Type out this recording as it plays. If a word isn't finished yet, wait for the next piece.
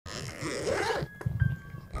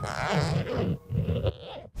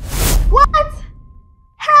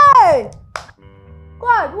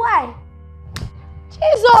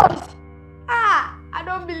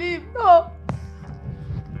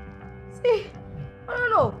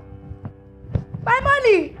No. My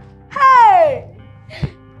money! Hey!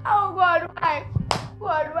 Oh God, why?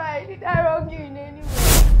 God, why? Did I wrong you in any way?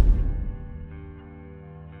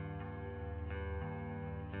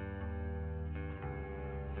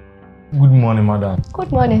 Good morning, madam.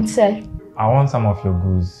 Good morning, sir. I want some of your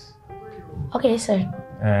goods. Okay, sir.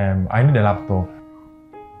 I need a laptop.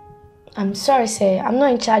 I'm sorry, sir. I'm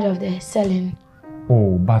not in charge of the selling.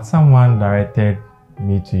 Oh, but someone directed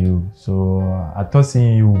me to you, so I thought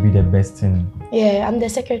seeing you would be the best thing. Yeah, I'm the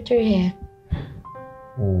secretary here.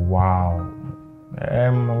 Oh, wow.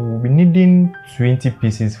 We'll be needing 20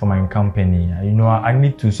 pieces for my company. You know, I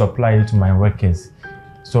need to supply it to my workers.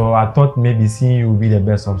 So I thought maybe seeing you would be the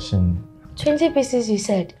best option. 20 pieces, you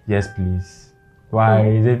said? Yes, please. Why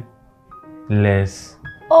is it less?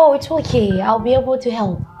 Oh, it's okay. I'll be able to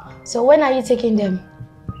help. So when are you taking them?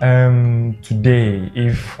 Today,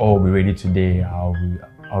 if all will be ready today, I'll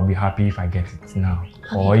be happy if I get it now.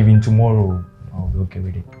 Okay. Or even tomorrow, I'll be okay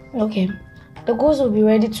with it. Okay. The goods will be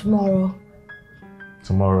ready tomorrow.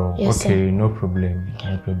 Tomorrow? Yes, okay, sir. No problem.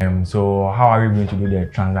 No problem. So how are we going to do the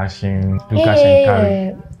transaction? Do cash and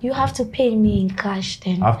carry? You have to pay me in cash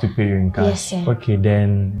then. I have to pay you in cash? Yes, sir. Okay,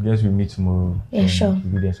 then just we'll meet tomorrow. Yeah, sure.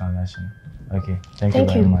 Do the transaction. Okay, thank you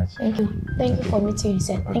very much. Thank you. Thank you for meeting you,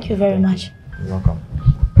 sir. Okay. Thank you very much. You're welcome.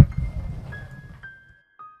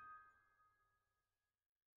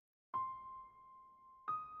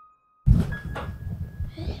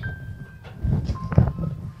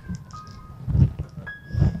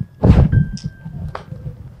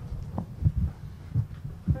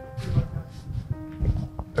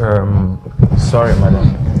 Sorry, madam.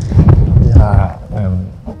 Yeah,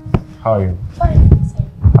 how are you? Fine, sir.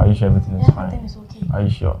 Are you sure everything is fine? Everything is okay. Are you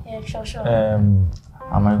sure? Yeah, sure.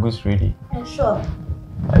 Are my goods ready? Yeah, sure.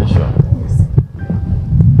 Are you sure? Yes.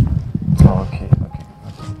 Oh, okay,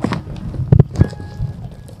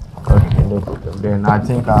 no problem. Then I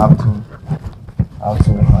think I have to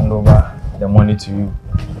hand over the money to you.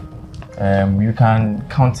 You can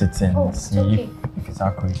count it and see okay. if it's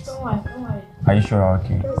accurate. Don't worry. Are you sure?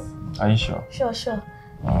 Okay. Yes. Are you sure? Sure.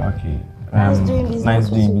 Oh, okay. Nice doing business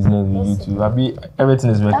with you too.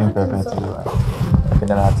 Everything is working Everything is perfectly. Right? Okay,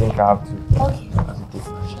 then I think I have to. Okay. Take it.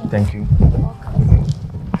 Thank you.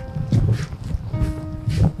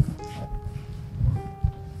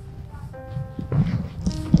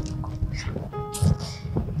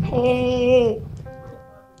 Hey,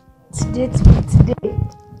 today.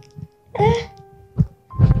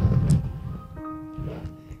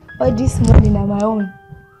 But this morning on my own.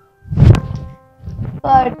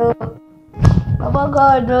 God, oh. Papa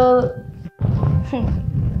God, oh. Hey,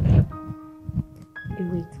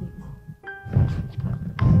 wait.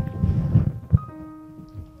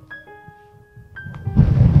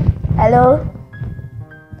 Hello?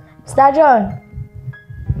 Mr. John?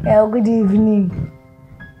 Good evening.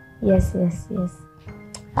 Yes.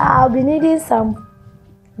 I'll be needing some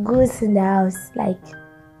goods in the house, like,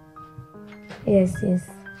 yes.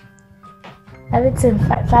 Everything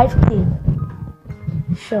 5K.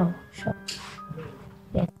 Sure.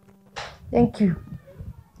 Yes. Thank you.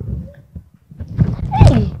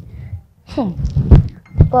 Hey.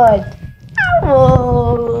 God.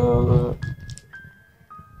 Oh.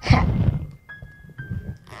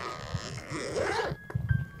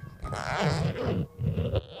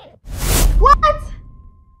 What?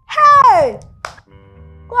 Hey!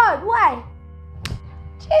 God, why?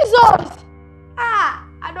 Jesus!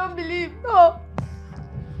 I don't believe. No.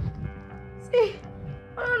 See?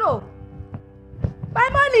 No. My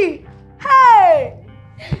money! Hey!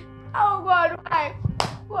 Oh God, why?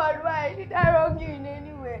 God, why? Did I wrong you in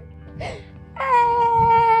any way?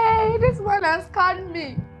 Hey! This one has scammed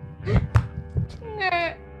me.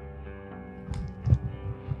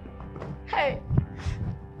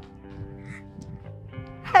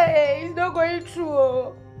 Hey, it's not going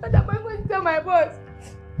through. What am I going to tell my boss?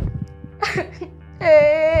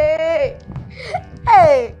 Hey!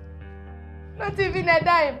 Not even a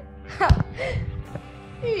dime.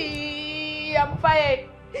 I'm fired.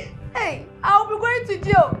 Hey, I'll be going to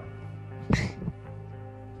jail.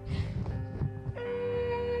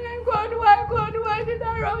 God, why did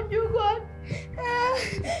I wrong you, God?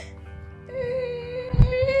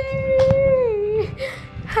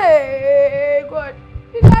 Hey, God,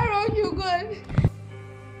 did I wrong you, God?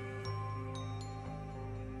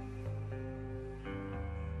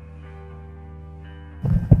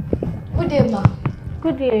 Good day, ma.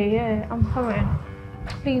 Good day, yeah, I'm hurrying.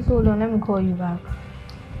 Please hold on, let me call you back.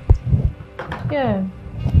 Yeah.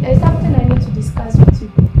 There's something I need to discuss with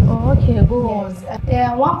you. Oh, okay, go on.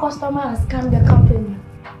 Yes. One customer has scammed the company.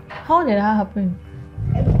 How did that happen?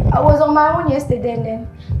 I was on my own yesterday and then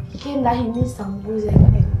he came that he needs some goods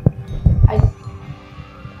and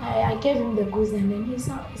I gave him the goods and then he's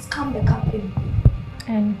come the company.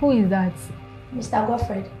 And who is that? Mr.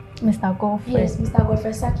 Godfred. Mr. Godfred? Yes, Mr.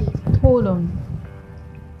 Godfred Saki. Hold on.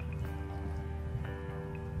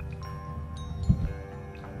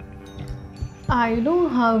 I don't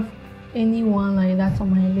have anyone like that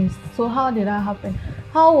on my list. So how did that happen?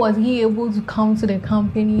 How was he able to come to the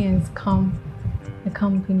company and scam the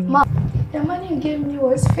company? Ma, the money you gave me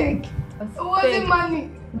was fake. It wasn't money.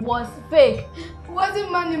 Was fake. It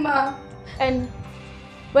wasn't money, ma. And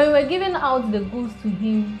when we were giving out the goods to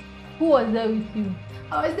him, who was there with you?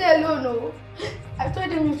 I was there alone, no. I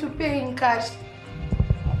told him you should pay in cash.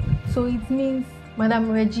 So it means,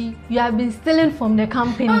 Madam Reggie, you have been stealing from the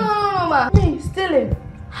company. No, ma. Me stealing.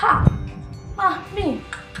 Ha! Ma, me.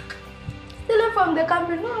 Stealing from the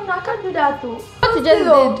company. No, I can't do that too. What you just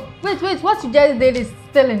did? Wait, what you just did is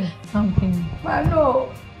stealing something. Ma,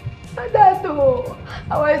 no. Not that too.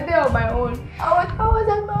 I was there on my own. I was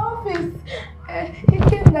at my office. He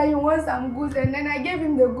came that he wants some goods and then I gave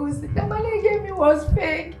him the goods. The money he gave me was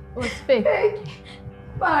fake. It was fake? Fake.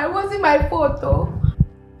 Ma, it wasn't my photo.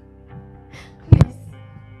 Please.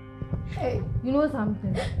 Hey. You know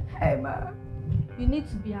something? Hey, ma. You need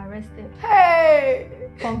to be arrested. Hey.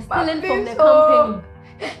 From stealing Ma, from the please, company.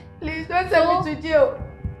 Please don't send me to jail.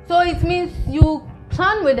 So it means you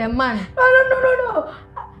plan with a man. No.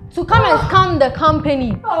 To come and scam the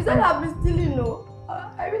company. Oh, I said I've been stealing, no.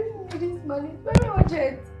 I really need this money. It's very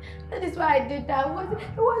urgent. That is why I did that.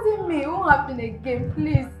 It wasn't me. It won't happen again,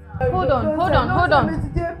 please. Hold on.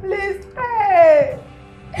 Please.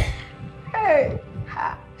 Hey.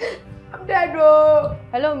 I'm dead, though.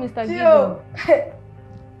 Hello, Mr. Gio.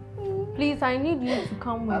 Please, I need you to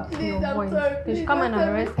come with Please, your I'm voice. sorry, They should please, come and don't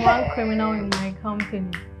arrest tell me. one criminal in my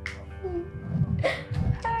company.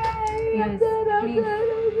 Hey, Yes, I'm dead.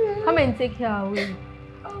 please. Come and take her away.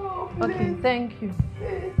 Oh, please. Okay, thank you.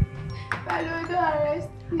 I don't arrest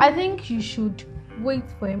me. I think you should wait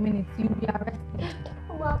for a minute. You'll be arrested.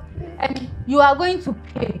 Ma, please. And you are going to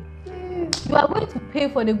pay. Please. You are going to pay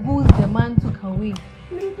for the goods the man took away.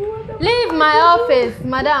 Please, what am Leave I my going to office,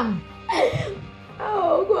 madam.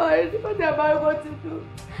 Oh God, what am I going to do?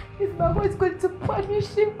 His mama is going to punish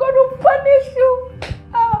him. God will punish you.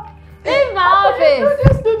 Leave my Do office.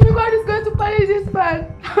 this to me. God is going to punish this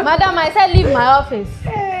man. Madam, I said leave my office.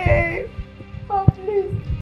 Hey.